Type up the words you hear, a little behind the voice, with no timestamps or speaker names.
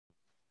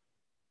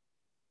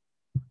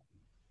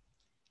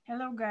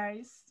Hello,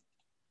 guys.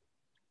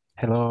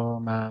 Hello,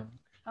 ma'am.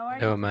 How are you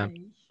Hello, ma'am.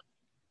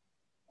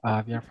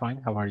 today? We are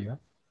fine. How are you?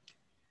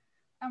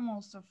 I'm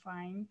also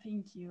fine,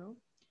 thank you.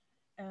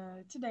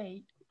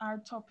 Today, our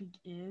topic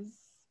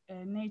is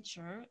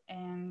nature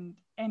and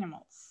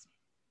animals.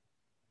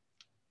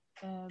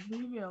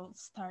 We will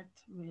start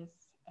with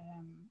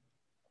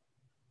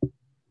the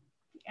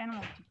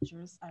animal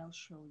pictures. I'll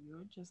show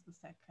you just a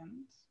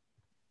second.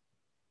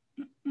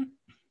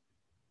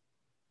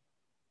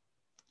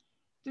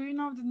 Do you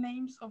know the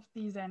names of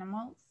these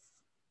animals?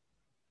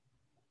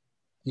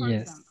 For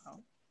Yes.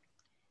 example,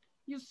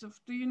 Yusuf,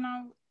 do you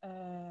know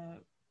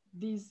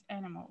this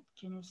animal?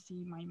 Can you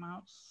see my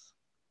mouse?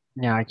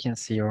 Yeah, I can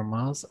see your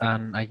mouse,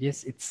 and I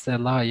guess it's a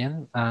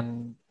lion,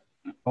 and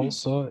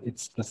also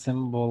it's the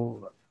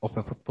symbol of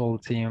a football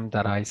team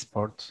that I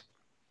support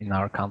in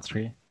our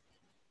country.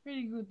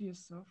 Very good,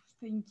 Yusuf.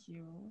 Thank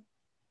you.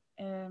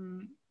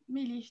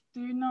 Melih,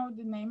 do you know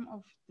the name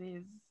of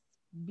this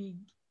big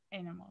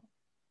animal?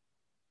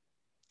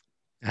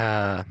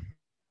 Uh,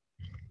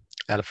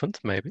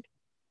 Elephant, maybe.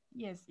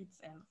 Yes, it's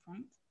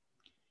elephant.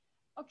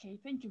 Okay,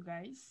 thank you,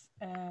 guys.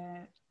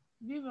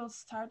 We will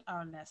start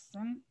our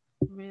lesson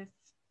with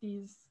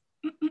these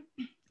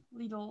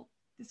little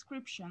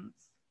descriptions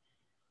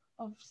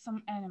of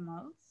some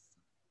animals,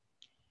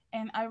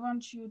 and I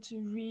want you to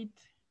read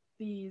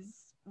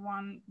these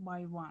one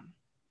by one.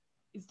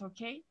 Is it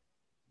okay?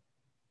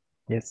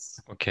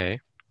 Yes. Okay.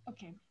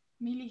 Okay.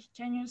 Melih,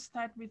 can you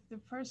start with the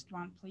first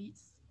one,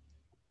 please?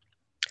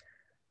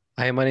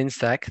 I am an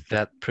insect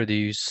that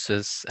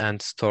produces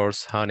and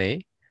stores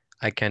honey.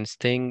 I can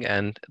sting,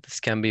 and this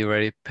can be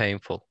very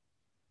painful.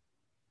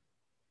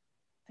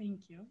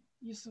 Thank you.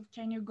 Yusuf,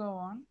 can you go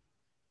on?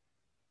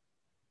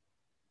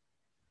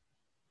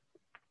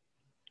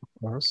 Of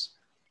course.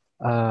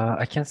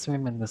 I can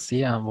swim in the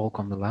sea and walk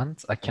on the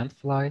land. I can't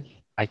fly.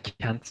 I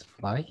can't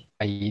fly.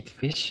 I eat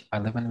fish. I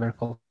live in very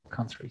cold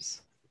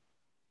countries.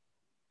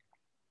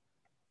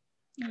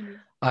 Melih.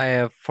 I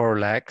have 4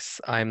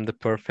 legs. I'm the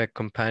perfect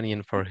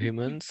companion for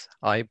humans.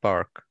 I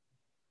bark.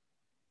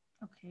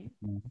 Okay.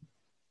 Mhm.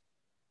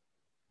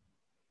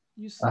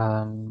 Yusuf.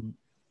 Um,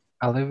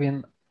 I live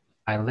in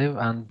I live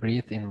and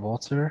breathe in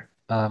water.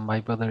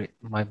 My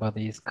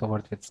body is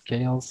covered with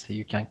scales.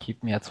 You can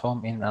keep me at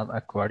home in an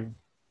aquarium.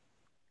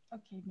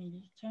 Okay,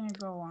 Melih, can you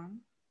go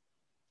on?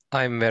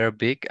 I'm very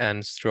big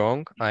and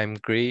strong. I'm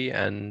grey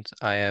and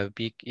I have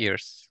big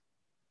ears.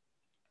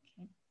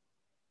 Okay.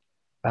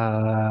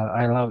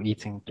 I love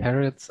eating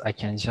carrots. I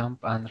can jump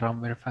and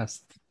run very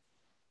fast.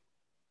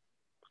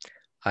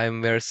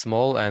 I'm very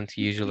small and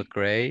usually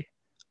grey.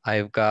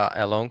 I've got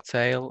a long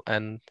tail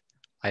and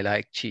I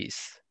like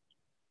cheese.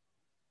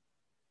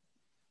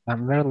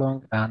 I'm very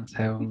long and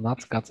have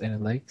not got any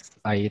legs.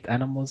 I eat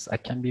animals. I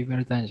can be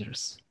very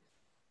dangerous.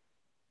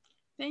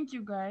 Thank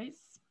you,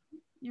 guys.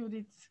 You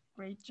did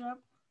great job.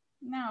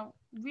 Now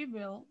we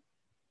will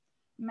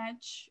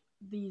match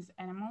these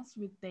animals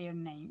with their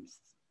names.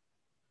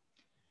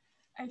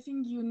 I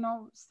think you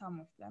know some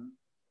of them,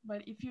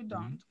 but if you Mhm.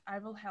 don't, I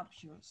will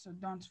help you, so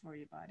don't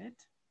worry about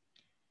it.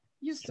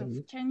 Yusuf,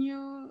 Okay. can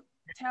you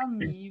tell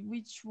me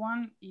which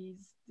one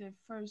is the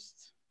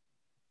first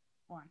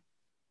one?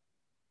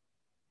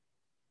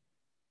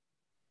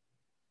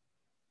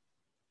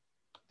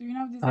 Do you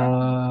know this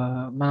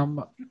animal?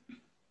 Ma'am,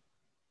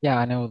 yeah,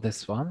 I know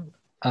this one.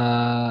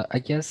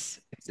 I guess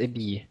it's a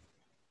bee.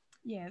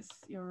 Yes,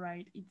 you're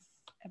right. It's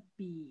a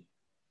bee.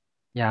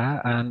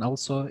 Yeah, and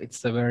also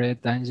it's a very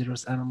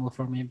dangerous animal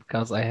for me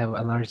because I have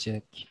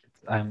allergic.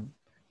 I'm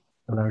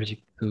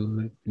allergic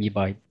to bee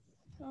bite,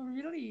 Oh,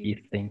 these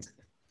really? things.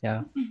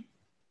 Yeah,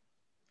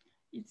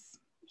 It's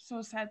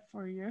so sad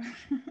for you.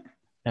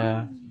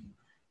 yeah.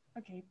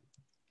 Okay.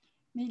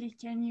 Melih,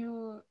 can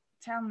you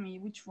tell me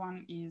which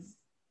one is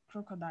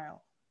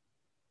crocodile?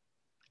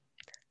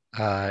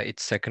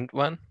 It's second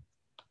one.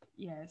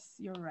 Yes,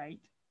 you're right.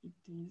 It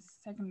is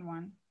second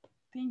one.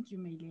 Thank you,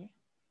 Melih.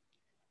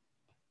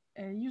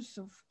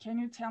 Yusuf, can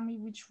you tell me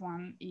which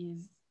one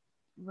is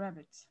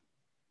rabbit?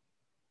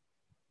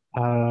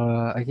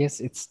 I guess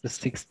it's the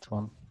sixth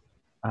one.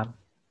 Um,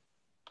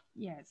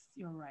 Yes,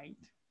 you're right.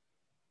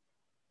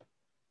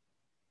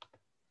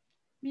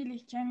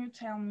 Melih, can you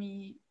tell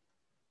me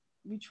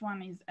which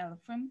one is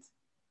elephant?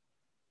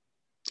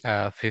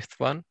 Fifth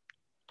one.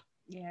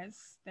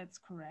 Yes, that's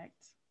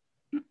correct.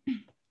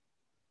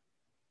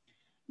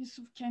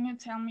 Yusuf, can you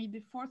tell me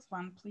the fourth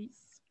one,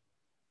 please?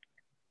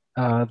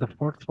 the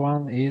fourth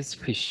one is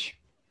fish.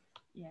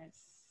 Yes,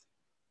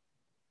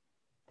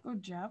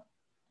 good job.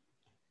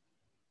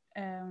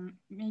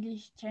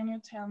 Melih, can you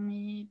tell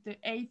me the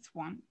eighth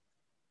one?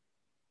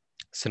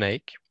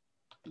 Snake.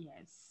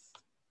 Yes,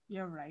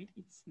 you're right,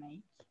 it's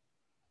snake.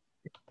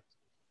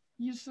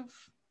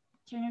 Yusuf,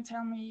 can you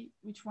tell me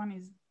which one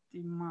is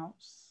the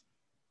mouse?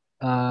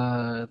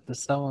 The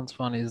seventh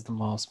one is the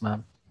mouse,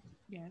 ma'am.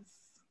 Yes,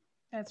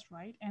 that's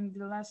right. And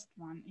the last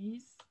one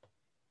is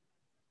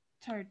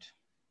third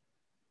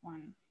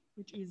one,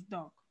 which is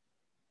dog.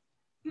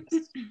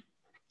 Yes.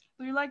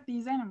 Do you like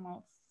these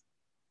animals?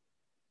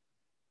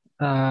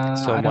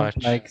 So I don't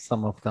much. like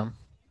some of them.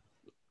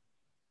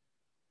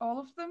 All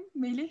of them?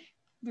 Melih,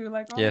 do you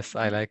like all Yes, of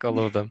them? I like all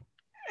of them.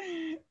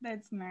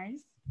 That's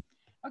nice.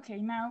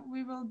 Okay, now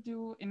we will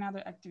do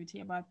another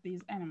activity about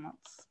these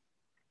animals.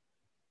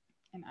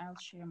 And I'll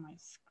share my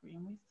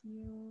screen with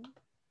you.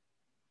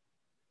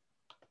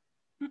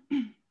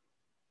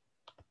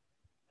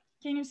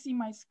 Can you see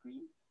my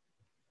screen?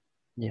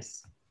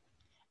 Yes.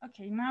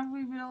 Okay, now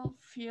we will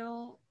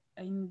fill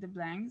in the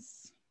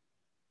blanks.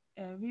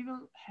 We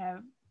will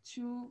have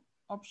two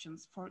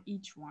options for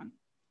each one,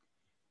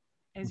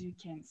 as you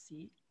can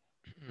see.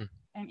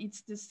 And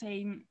it's the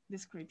same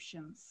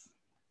descriptions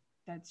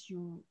that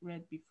you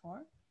read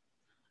before.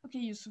 Okay,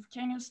 Yusuf,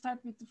 can you start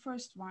with the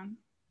first one?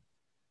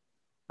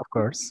 Of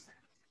course.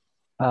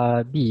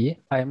 B,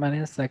 I'm an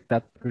insect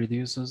that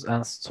produces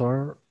and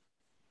store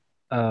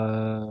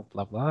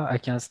blah blah. I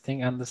can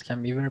sting and this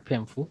can be very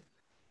painful.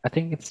 I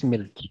think it's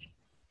milk.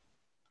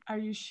 Are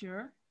you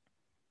sure?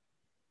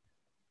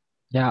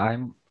 Yeah,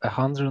 I'm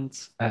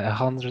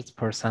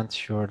 100%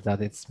 sure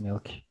that it's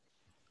milk.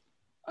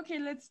 Okay,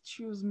 let's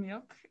choose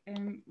milk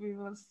and we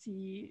will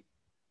see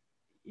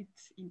it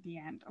in the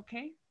end,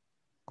 okay?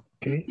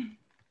 Okay.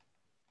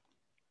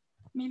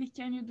 Melih,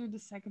 can you do the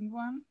second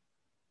one?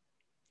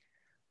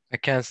 I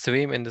can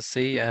swim in the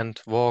sea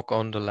and walk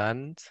on the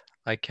land.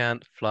 I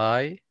can't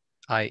fly.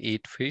 I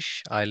eat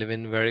fish. I live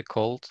in very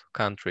cold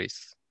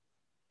countries.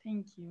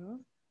 Thank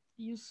you.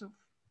 Yusuf.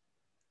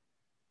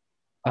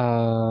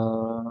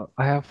 I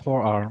have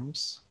 4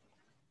 arms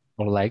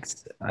or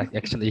legs.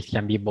 Actually, it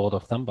can be both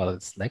of them, but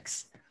it's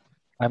legs.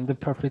 I'm the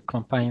perfect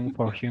companion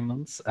for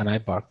humans, and I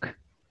bark.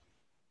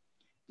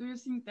 Do you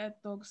think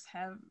that dogs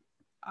have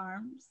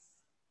arms?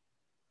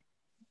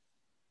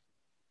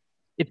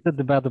 It's a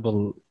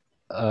debatable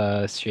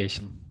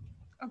situation.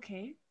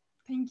 Okay,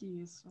 thank you,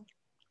 Yusuf.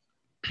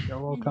 You're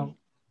Melih, welcome.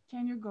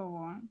 can you go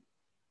on?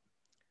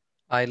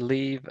 I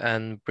live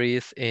and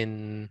breathe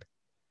in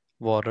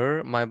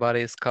water. My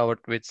body is covered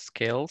with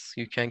scales.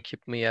 You can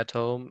keep me at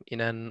home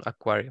in an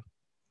aquarium.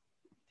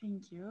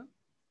 Thank you.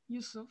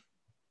 Yusuf.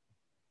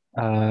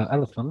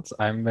 Elephant.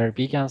 I'm very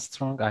big and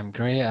strong. I'm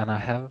gray, and I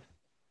have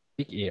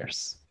big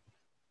ears.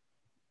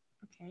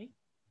 Okay.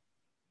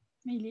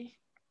 Melih.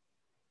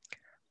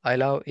 I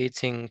love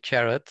eating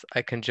carrot.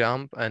 I can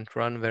jump and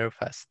run very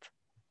fast.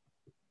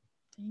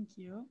 Thank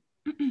you.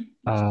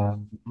 Yusuf.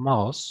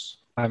 Mouse.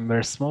 I'm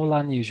very small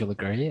and usually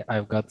gray.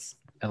 I've got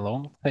a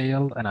long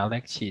tail, and I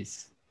like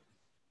cheese.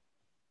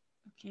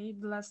 Okay,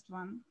 the last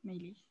one,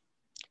 Melih.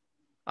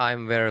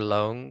 I'm very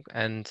long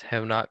and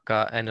have not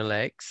got any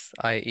legs.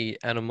 I eat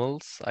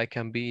animals. I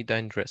can be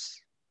dangerous.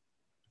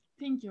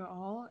 Thank you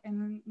all.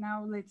 And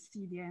now let's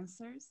see the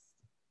answers.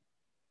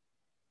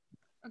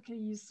 Okay,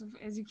 Yusuf,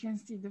 as you can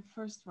see, the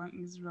first one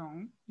is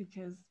wrong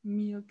because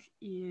milk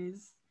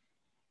is,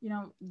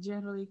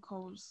 generally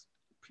cows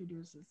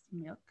produces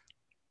milk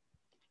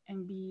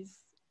and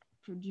bees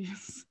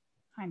produce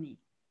honey.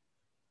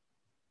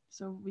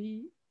 So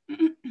we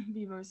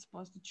we were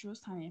supposed to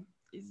choose honey.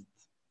 Is it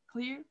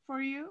clear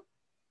for you?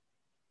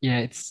 Yeah,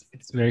 it's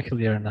very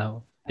clear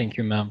now. Thank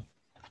you, ma'am.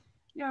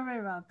 You're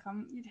very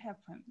welcome. It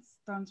happens.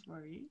 Don't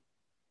worry.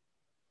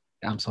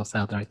 I'm so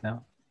sad right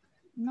now.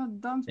 No,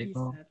 don't There you be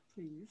go. sad,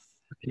 please.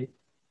 Okay.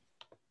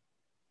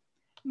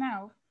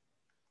 Now,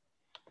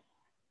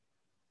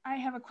 I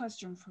have a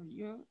question for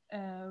you.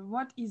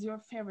 What is your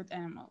favorite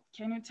animal?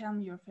 Can you tell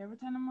me your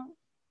favorite animal?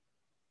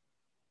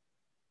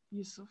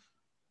 Yusuf,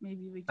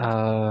 maybe we can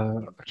start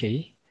with you.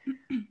 Okay.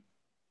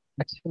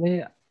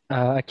 Actually,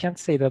 I can't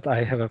say that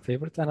I have a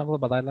favorite animal,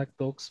 but I like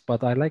dogs,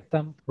 but I like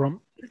them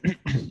from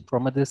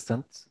from a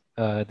distance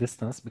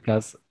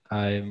because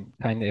I'm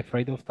kind of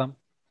afraid of them,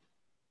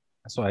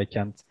 so I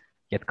can't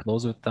get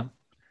close with them.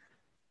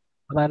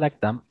 But I like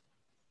them.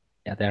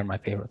 Yeah, they're my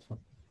favorite one.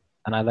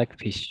 And I like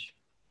fish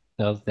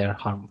because they're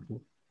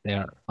harmful. They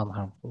are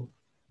unharmful,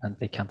 and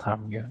they can't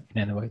harm you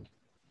in any way.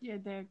 Yeah,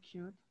 they're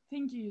cute.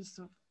 Thank you,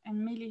 Yusuf.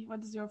 And Meli,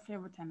 what is your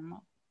favorite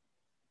animal?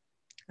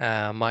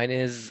 Mine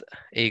is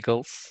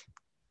eagles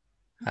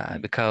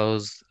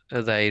because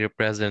they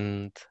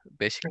represent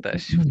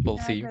Beşiktaş football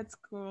Yeah, team. that's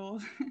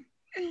cool.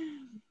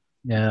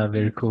 Yeah, Okay,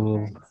 very thank you,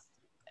 cool. guys.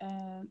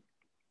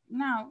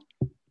 Now,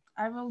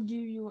 I will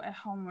give you a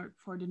homework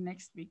for the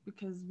next week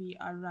because we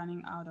are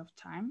running out of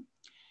time.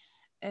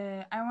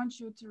 I want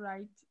you to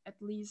write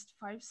at least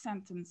 5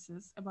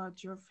 sentences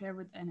about your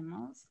favorite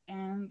animals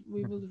and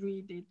we will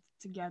read it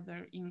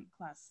together in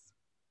class.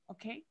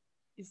 Okay?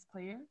 Is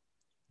clear?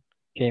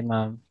 Okay,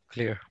 ma'am.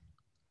 Clear.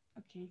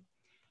 Okay.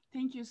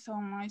 Thank you so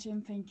much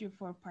and thank you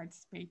for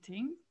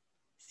participating.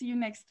 See you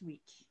next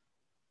week.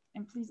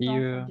 And please See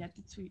don't you. forget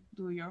to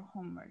do your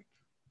homework.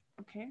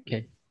 Okay?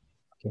 Okay.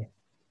 Okay.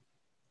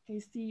 Okay,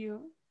 see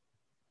you.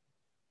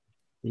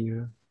 See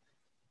you.